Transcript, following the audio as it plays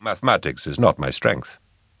Mathematics is not my strength.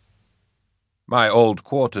 My old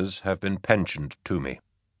quarters have been pensioned to me.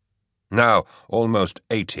 Now, almost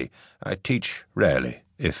 80, I teach rarely,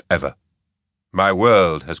 if ever. My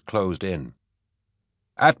world has closed in.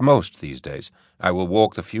 At most these days, I will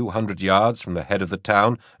walk the few hundred yards from the head of the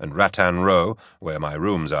town and Rattan Row, where my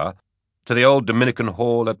rooms are, to the old Dominican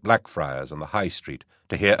Hall at Blackfriars on the High Street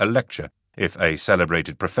to hear a lecture if a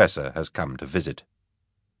celebrated professor has come to visit.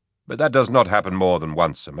 But that does not happen more than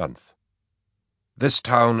once a month. This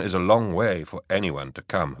town is a long way for anyone to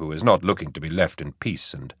come who is not looking to be left in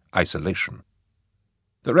peace and isolation.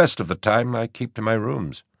 The rest of the time I keep to my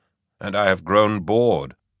rooms, and I have grown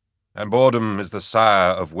bored, and boredom is the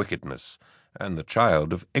sire of wickedness and the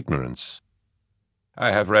child of ignorance.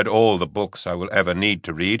 I have read all the books I will ever need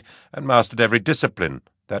to read and mastered every discipline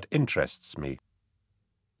that interests me.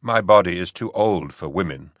 My body is too old for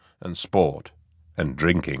women and sport and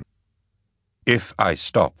drinking. If I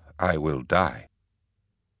stop, I will die.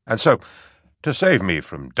 And so, to save me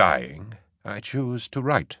from dying, I choose to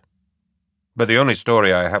write. But the only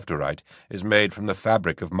story I have to write is made from the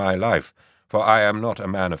fabric of my life, for I am not a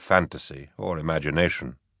man of fantasy or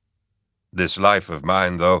imagination. This life of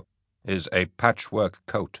mine, though, is a patchwork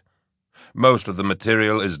coat. Most of the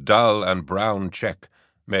material is dull and brown check,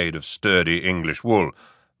 made of sturdy English wool,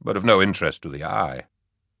 but of no interest to the eye.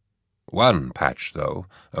 One patch, though,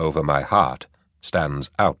 over my heart, stands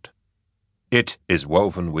out. It is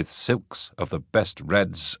woven with silks of the best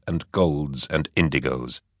reds and golds and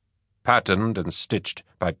indigos, patterned and stitched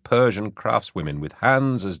by Persian craftswomen with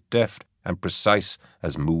hands as deft and precise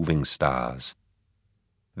as moving stars.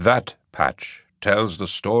 That patch tells the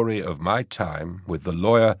story of my time with the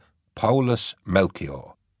lawyer Paulus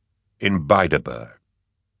Melchior in Beiderberg,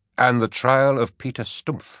 and the trial of Peter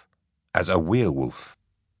Stumpf as a werewolf,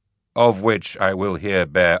 of which I will here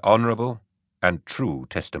bear honourable and true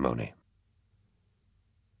testimony.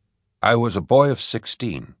 I was a boy of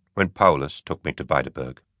 16 when Paulus took me to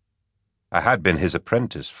Beiderberg. I had been his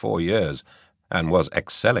apprentice 4 years, and was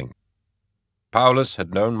excelling. Paulus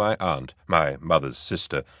had known my aunt, my mother's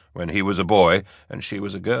sister, when he was a boy and she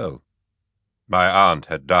was a girl. My aunt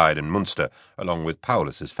had died in Munster, along with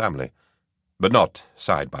Paulus's family, but not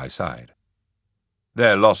side by side.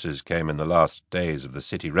 Their losses came in the last days of the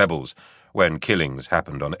city rebels, when killings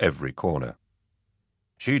happened on every corner.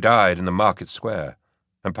 She died in the market square,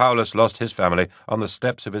 and Paulus lost his family on the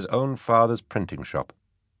steps of his own father's printing shop.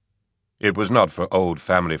 It was not for old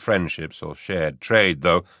family friendships or shared trade,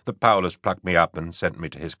 though, that Paulus plucked me up and sent me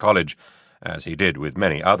to his college, as he did with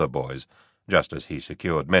many other boys, just as he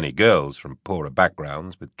secured many girls from poorer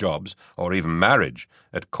backgrounds with jobs or even marriage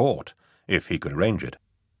at court, if he could arrange it.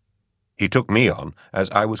 He took me on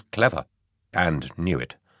as I was clever, and knew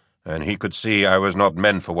it, and he could see I was not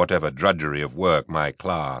meant for whatever drudgery of work my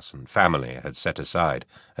class and family had set aside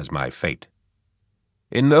as my fate.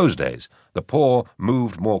 In those days, the poor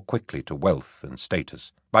moved more quickly to wealth and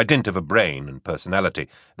status, by dint of a brain and personality,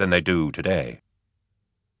 than they do today.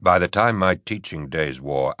 By the time my teaching days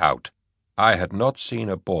wore out, I had not seen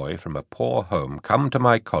a boy from a poor home come to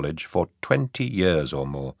my college for 20 years or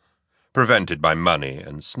more, prevented by money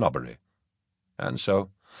and snobbery. And so,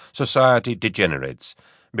 society degenerates,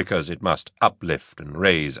 because it must uplift and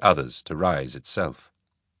raise others to rise itself.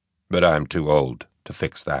 But I am too old to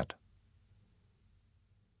fix that.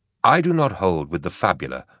 I do not hold with the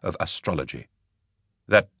fabula of astrology,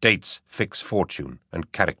 that dates fix fortune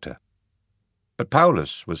and character. But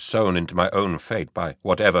Paulus was sown into my own fate by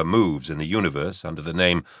whatever moves in the universe under the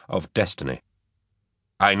name of destiny.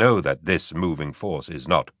 I know that this moving force is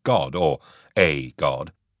not God or a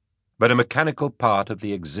God, but a mechanical part of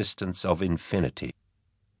the existence of infinity.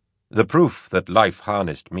 The proof that life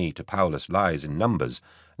harnessed me to Paulus lies in numbers,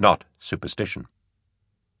 not superstition.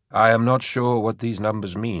 I am not sure what these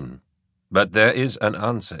numbers mean, but there is an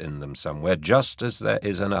answer in them somewhere, just as there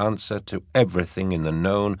is an answer to everything in the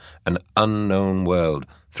known and unknown world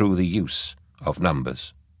through the use of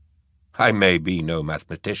numbers. I may be no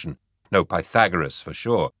mathematician, no Pythagoras for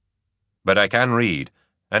sure, but I can read,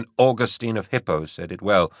 and Augustine of Hippo said it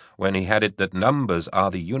well when he had it that numbers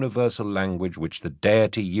are the universal language which the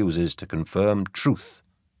deity uses to confirm truth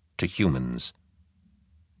to humans.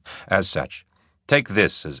 As such, take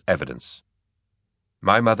this as evidence.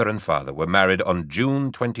 My mother and father were married on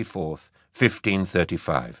June 24th,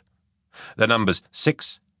 1535. The numbers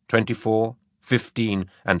 6, 24, 15,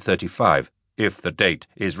 and 35, if the date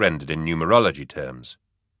is rendered in numerology terms.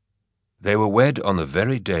 They were wed on the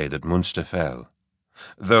very day that Munster fell,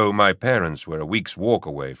 though my parents were a week's walk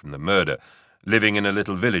away from the murder, living in a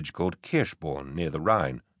little village called Kirschborn near the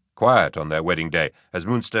Rhine, quiet on their wedding day as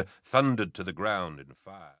Munster thundered to the ground in fire.